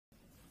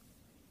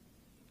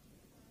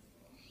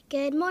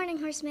Good morning,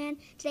 Horseman.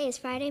 Today is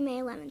Friday, May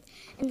 11th,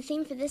 and the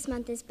theme for this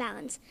month is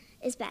Balance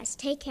is Best.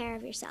 Take care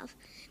of yourself.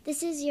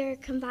 This is your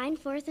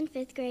combined 4th and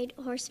 5th grade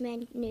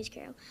Horseman news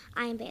crew.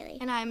 I am Bailey.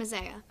 And I am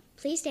Isaiah.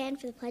 Please stand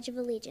for the Pledge of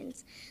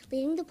Allegiance.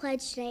 Leading the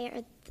pledge today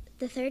are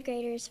the 3rd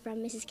graders from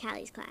Mrs.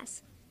 Callie's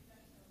class.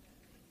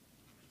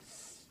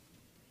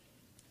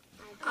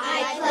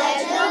 I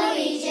pledge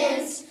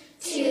allegiance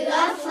to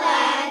the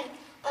flag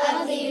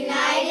of the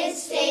United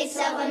States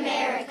of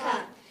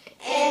America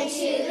and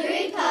to the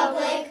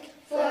republic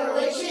for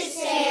which it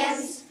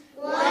stands,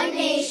 one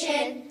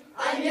nation,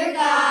 under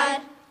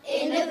God,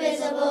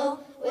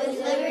 indivisible, with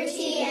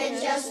liberty and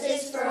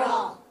justice for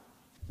all.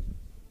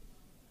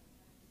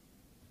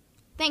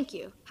 Thank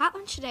you. Hot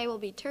lunch today will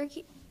be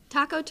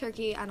taco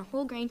turkey on a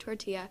whole grain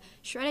tortilla,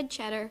 shredded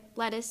cheddar,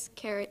 lettuce,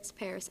 carrots,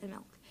 pears, and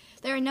milk.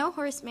 There are no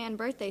Horseman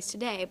birthdays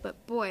today,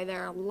 but boy,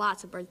 there are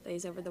lots of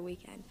birthdays over the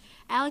weekend.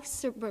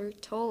 Alex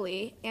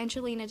Bertoli,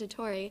 Angelina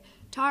Dottori,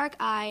 Tarek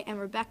I, and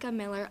Rebecca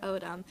Miller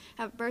Odom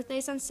have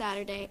birthdays on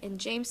Saturday, and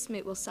James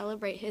Smoot will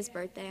celebrate his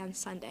birthday on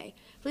Sunday.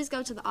 Please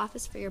go to the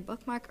office for your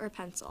bookmark or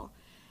pencil.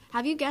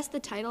 Have you guessed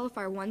the title of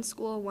our One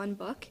School, One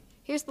Book?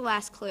 Here's the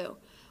last clue.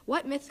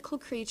 What mythical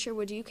creature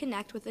would you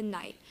connect with a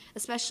knight,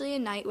 especially a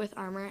knight with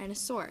armor and a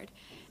sword?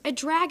 A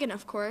dragon,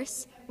 of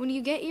course. When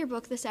you get your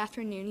book this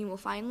afternoon, you will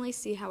finally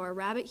see how our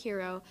rabbit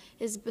hero,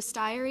 his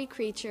bestiary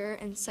creature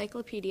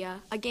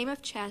encyclopedia, a game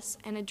of chess,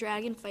 and a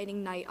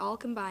dragon-fighting knight all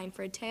combine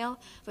for a tale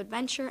of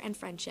adventure and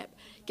friendship.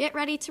 Get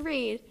ready to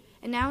read.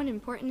 And now an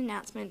important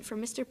announcement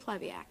from Mr.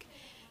 Plebiak.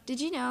 Did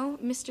you know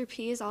Mr.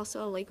 P is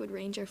also a Lakewood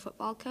Ranger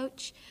football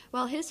coach?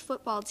 Well, his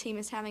football team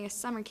is having a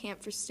summer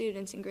camp for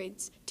students in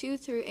grades 2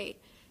 through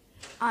 8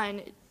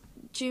 on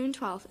June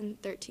 12th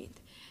and 13th.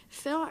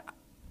 Fill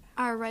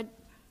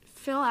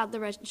out the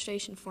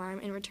registration form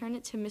and return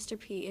it to Mr.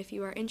 P if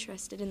you are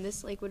interested in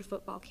this Lakewood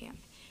football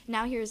camp.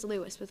 Now here's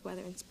Lewis with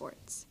weather and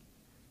sports.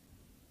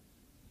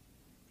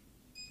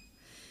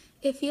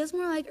 It feels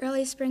more like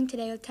early spring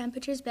today with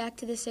temperatures back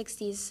to the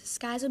 60s.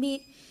 Skies will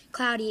be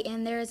cloudy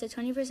and there is a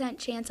 20%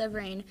 chance of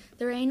rain.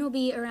 The rain will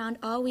be around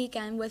all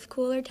weekend with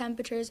cooler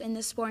temperatures in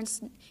the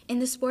sports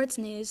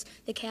news.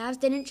 The Cavs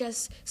didn't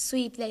just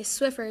sweep, they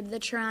swiffered the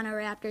Toronto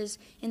Raptors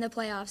in the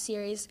playoff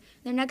series.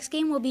 Their next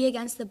game will be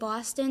against the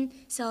Boston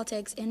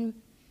Celtics. In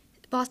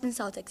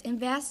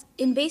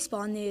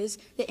baseball news,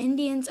 the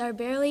Indians are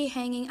barely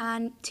hanging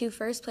on to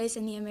first place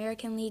in the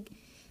American League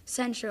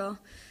Central.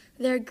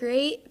 Their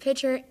great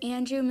pitcher,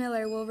 Andrew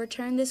Miller, will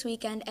return this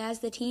weekend as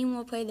the team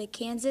will play the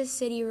Kansas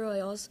City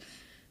Royals.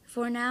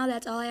 For now,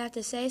 that's all I have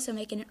to say, so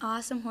make it an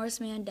awesome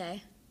Horseman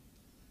Day.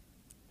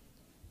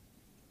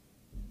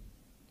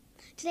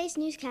 Today's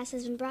newscast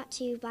has been brought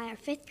to you by our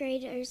 5th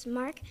graders,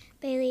 Mark,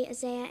 Bailey,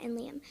 Isaiah, and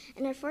Liam,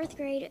 and our 4th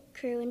grade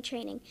crew in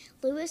training,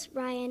 Lewis,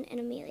 Ryan, and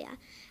Amelia.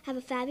 Have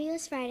a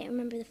fabulous Friday, and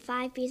remember the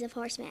 5 B's of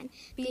Horseman.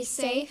 Be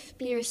safe,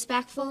 be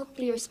respectful,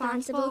 be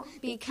responsible,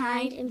 be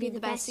kind, and be the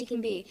best you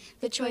can be.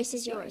 The choice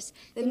is yours.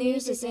 The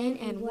news is in,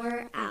 and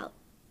we're out.